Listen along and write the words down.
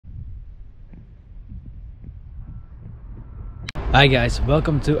Hi guys,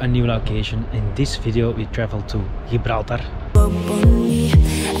 welcome to a new location. In this video we travel to Gibraltar.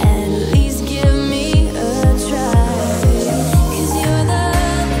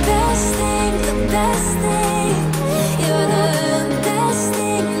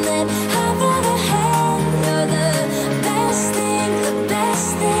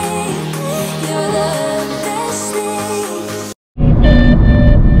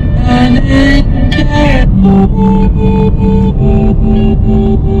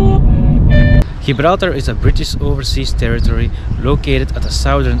 Gibraltar is a British overseas territory located at the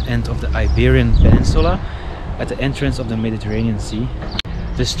southern end of the Iberian Peninsula at the entrance of the Mediterranean Sea.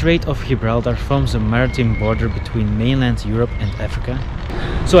 The Strait of Gibraltar forms the maritime border between mainland Europe and Africa.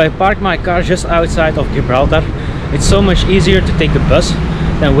 So I parked my car just outside of Gibraltar. It's so much easier to take the bus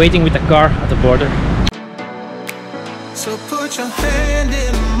than waiting with the car at the border. So put your hand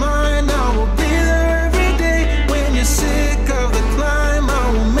in mine, I will be there every day. When you're sick of the climb,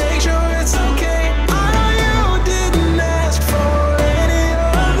 I will make sure it's okay. I know you didn't ask for any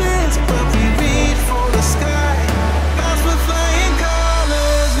of this, but we reach for the sky. That's with flying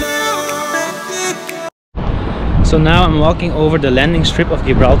colors now. So now I'm walking over the landing strip of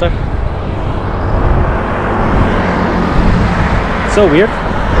Gibraltar. So weird.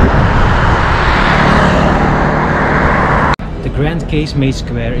 The Grand Casemate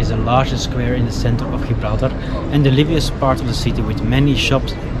Square is the largest square in the center of Gibraltar and the liveliest part of the city with many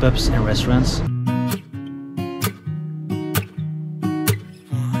shops, pubs and restaurants.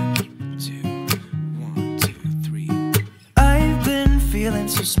 I've been feeling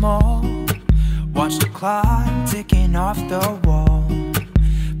so small. Watch the clock ticking off the wall.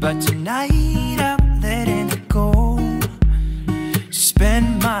 But tonight I'm letting it go.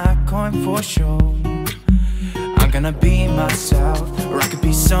 Spend my coin for sure. I'm gonna be myself, or I could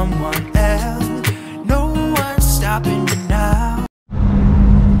be someone else. No one's stopping me now.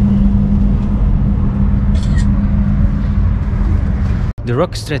 The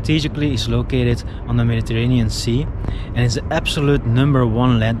rock strategically is located on the Mediterranean Sea and is the absolute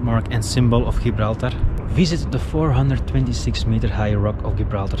 #1 landmark and symbol of Gibraltar. Visit the 426 meter high rock of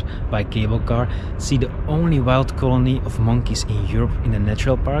Gibraltar by cable car, see the only wild colony of monkeys in Europe in the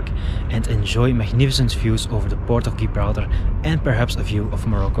natural park, and enjoy magnificent views over the port of Gibraltar and perhaps a view of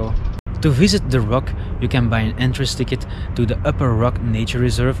Morocco. To visit the rock, you can buy an entrance ticket to the Upper Rock Nature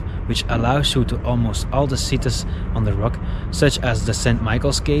Reserve, which allows you to almost all the sites on the rock, such as the St.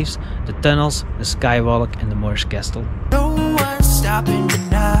 Michael's Caves, the tunnels, the skywalk and the Moorish Castle. No one's stopping me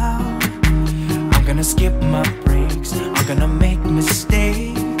now. I'm gonna skip my breaks, I'm gonna make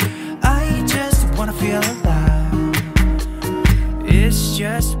mistakes. I just wanna feel alive. It's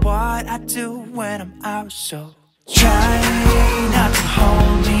just what I do when I'm out, so try not to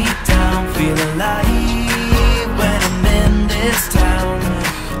hold me down. Feel alive when I'm in this town.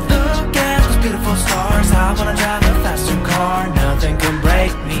 Look at those beautiful stars. I wanna drive a faster car. Nothing can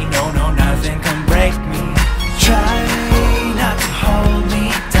break me, no, no, nothing can break me. Try not to hold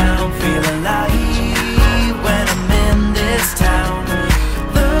me down. Feel alive when I'm in this town.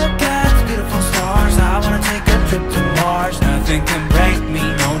 Look at those beautiful stars. I wanna take a trip to Mars. Nothing can break me,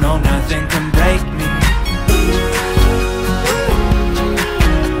 no, no, nothing can break me.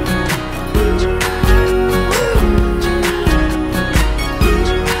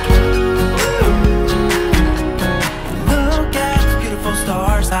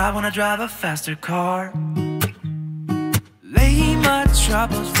 I wanna drive a faster car. Lay my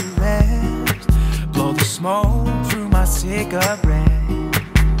troubles to rest. Blow the smoke through my cigarette.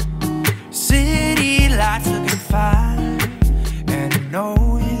 City lights looking fine, and I know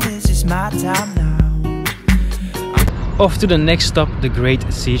this is my time now. Off to the next stop, the Great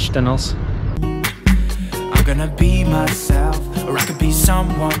Siege Tunnels. I'm gonna be myself, or I could be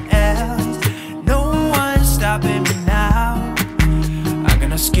someone else. No one's stopping me now. I'm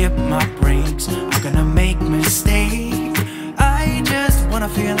gonna skip my breaks, I'm gonna make mistakes. I just wanna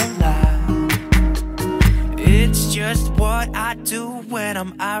feel alive. It's just what I do when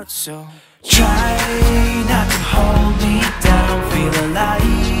I'm out, so try not to hold me down. Feel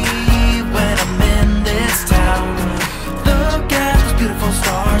alive when I'm in this town. Look at those beautiful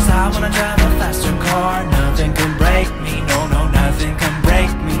stars. I wanna drive a faster car. Nothing can break me, no, no, nothing can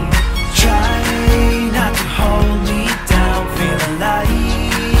break me. Try not to hold me down. Feel alive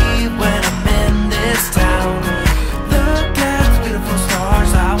when I'm in this town. Look at those beautiful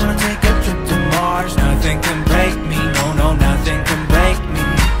stars. I wanna take a trip to Mars. Nothing can break me, no, no, nothing can break me.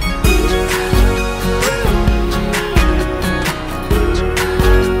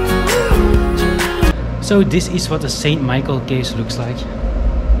 So this is what the St. Michael Caves looks like.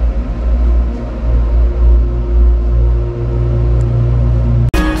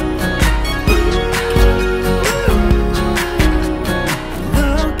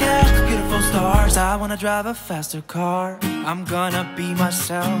 drive a faster car. I'm gonna be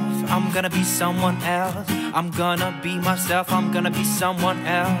myself, I'm gonna be someone else. I'm gonna be myself, I'm gonna be someone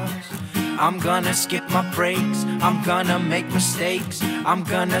else. I'm gonna skip my breaks, I'm gonna make mistakes. I'm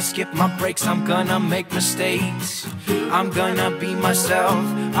gonna skip my breaks, I'm gonna make mistakes. I'm gonna be myself,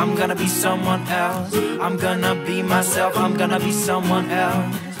 I'm gonna be someone else. I'm gonna be myself, I'm gonna be someone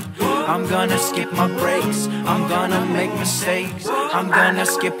else. I'm gonna skip my breaks, I'm gonna make mistakes. I'm gonna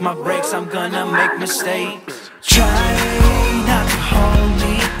skip my breaks, I'm gonna make mistakes. Try not to hold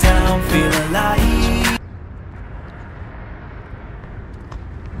me down, feel alive.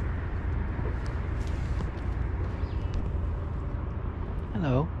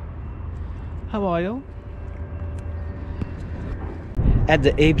 Hello, how are you? At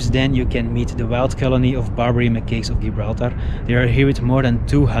the Apes Den you can meet the wild colony of Barbary Macaques of Gibraltar. They are here with more than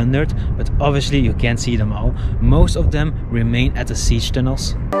 200, but obviously you can't see them all. Most of them remain at the siege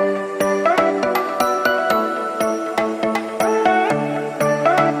tunnels.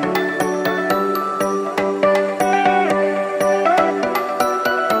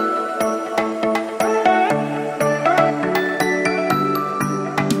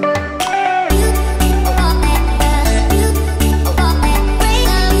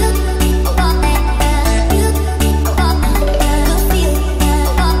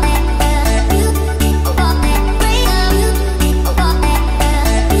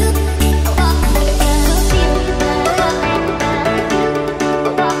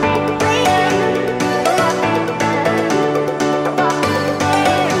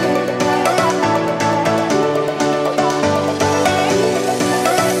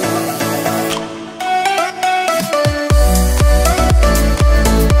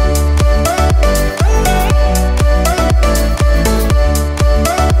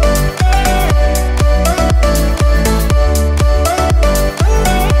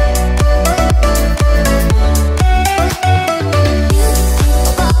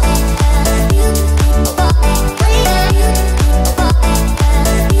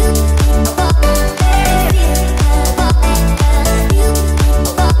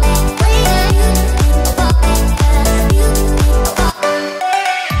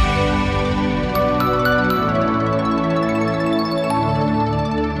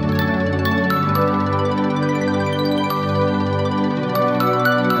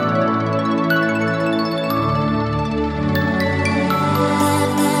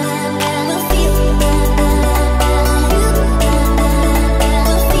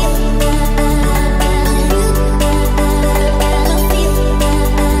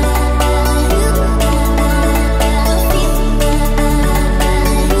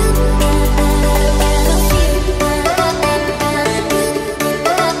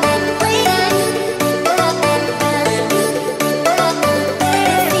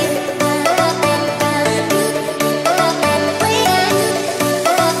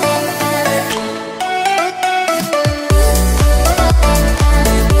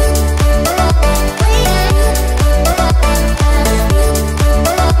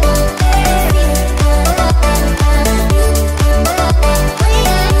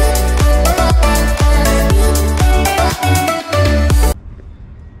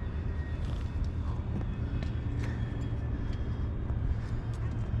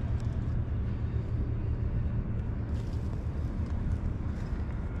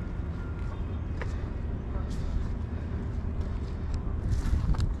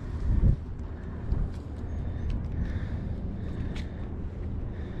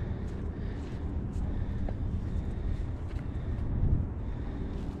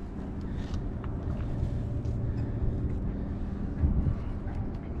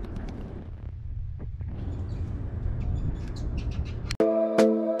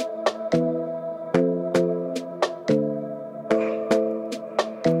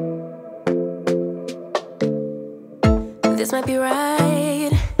 This might be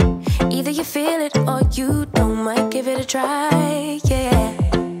right. Either you feel it or you don't. Might give it a try, yeah.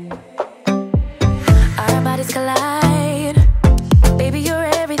 Our bodies collide. Baby, you're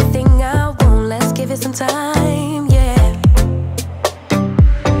everything I want. Let's give it some time, yeah.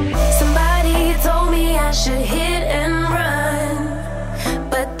 Somebody told me I should hit and run,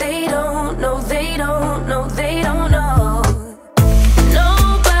 but they don't know, they don't know, they don't know.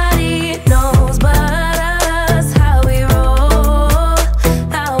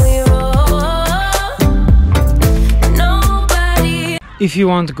 If you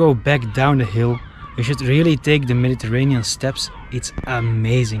want to go back down the hill, you should really take the Mediterranean steps. It's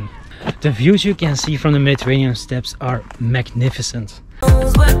amazing. The views you can see from the Mediterranean steps are magnificent.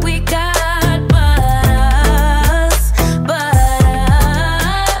 What we got but us.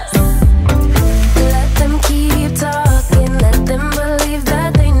 Let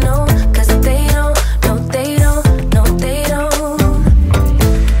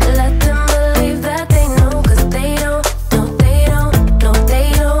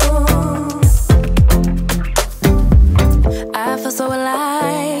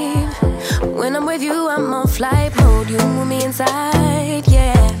alive. When I'm with you, I'm on flight mode. You move me inside,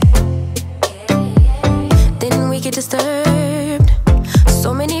 yeah. Then we get disturbed.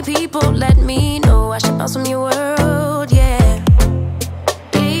 So many people let me know I should bounce from your world, yeah.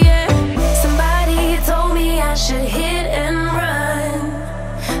 Yeah. Somebody told me I should hit and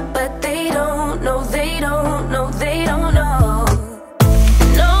run, but they don't know, they don't know, they don't know.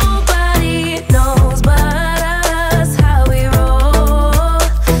 Nobody knows but us how we roll,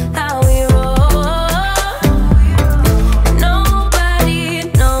 how we roll.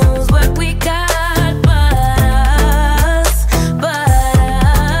 Nobody knows what we got but us, but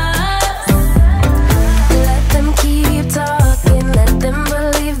us. Let them keep talking, let them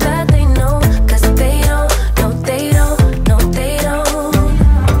believe that they know, 'cause they don't know, they don't know, they don't.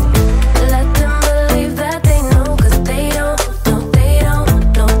 Let them believe that they know, 'cause they don't know, they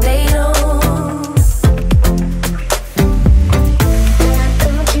don't know, they don't. Let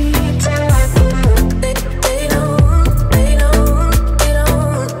them keep talking, they don't, they don't, they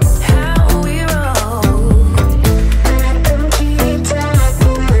don't. How we roll. Let them keep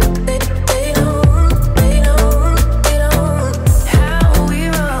talking, they don't, they don't, they don't. How we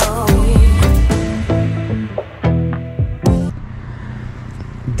roll.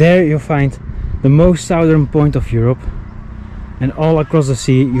 There you find the most southern point of Europe, and all across the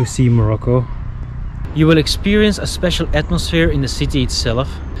sea you see Morocco. You will experience a special atmosphere in the city itself.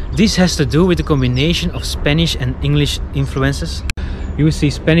 This has to do with the combination of Spanish and English influences. You will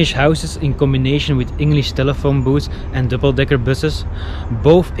see Spanish houses in combination with English telephone booths and double-decker buses.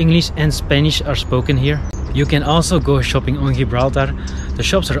 Both English and Spanish are spoken here. You can also go shopping on Gibraltar. The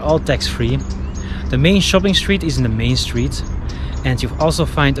shops are all tax-free. The main shopping street is in the main street. And you also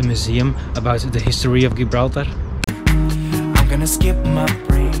find a museum about the history of Gibraltar. I'm gonna skip my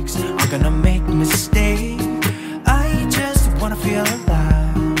breaks, I'm gonna make mistakes. I just wanna feel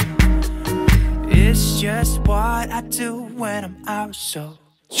alive. It's just what I do when I'm out, so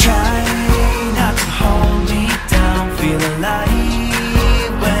try not to hold me down. Feel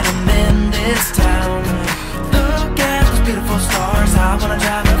alive when I'm in this town. Look at those beautiful stars, I wanna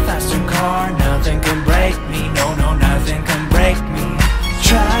drive a faster car. Nothing can break me, no, no, nothing can break me.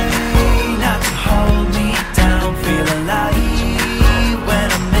 Try not to hold me down. Feel alive when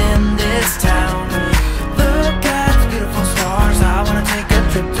I'm in this town. Look at the beautiful stars, I wanna take a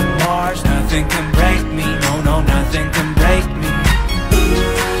trip to Mars. Nothing can break me, no, no, nothing can break me.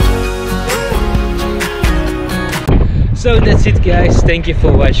 So that's it guys, thank you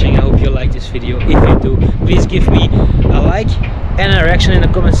for watching. I hope you like this video. If you do, please give me a like and a reaction in the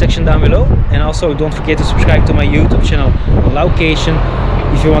comment section down below. And also don't forget to subscribe to my YouTube channel Location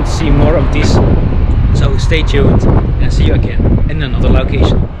if you want to see more of this. So stay tuned and see you again in another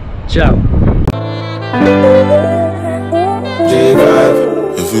location. Ciao.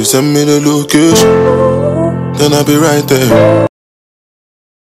 If you send me the location, then I'll be right there.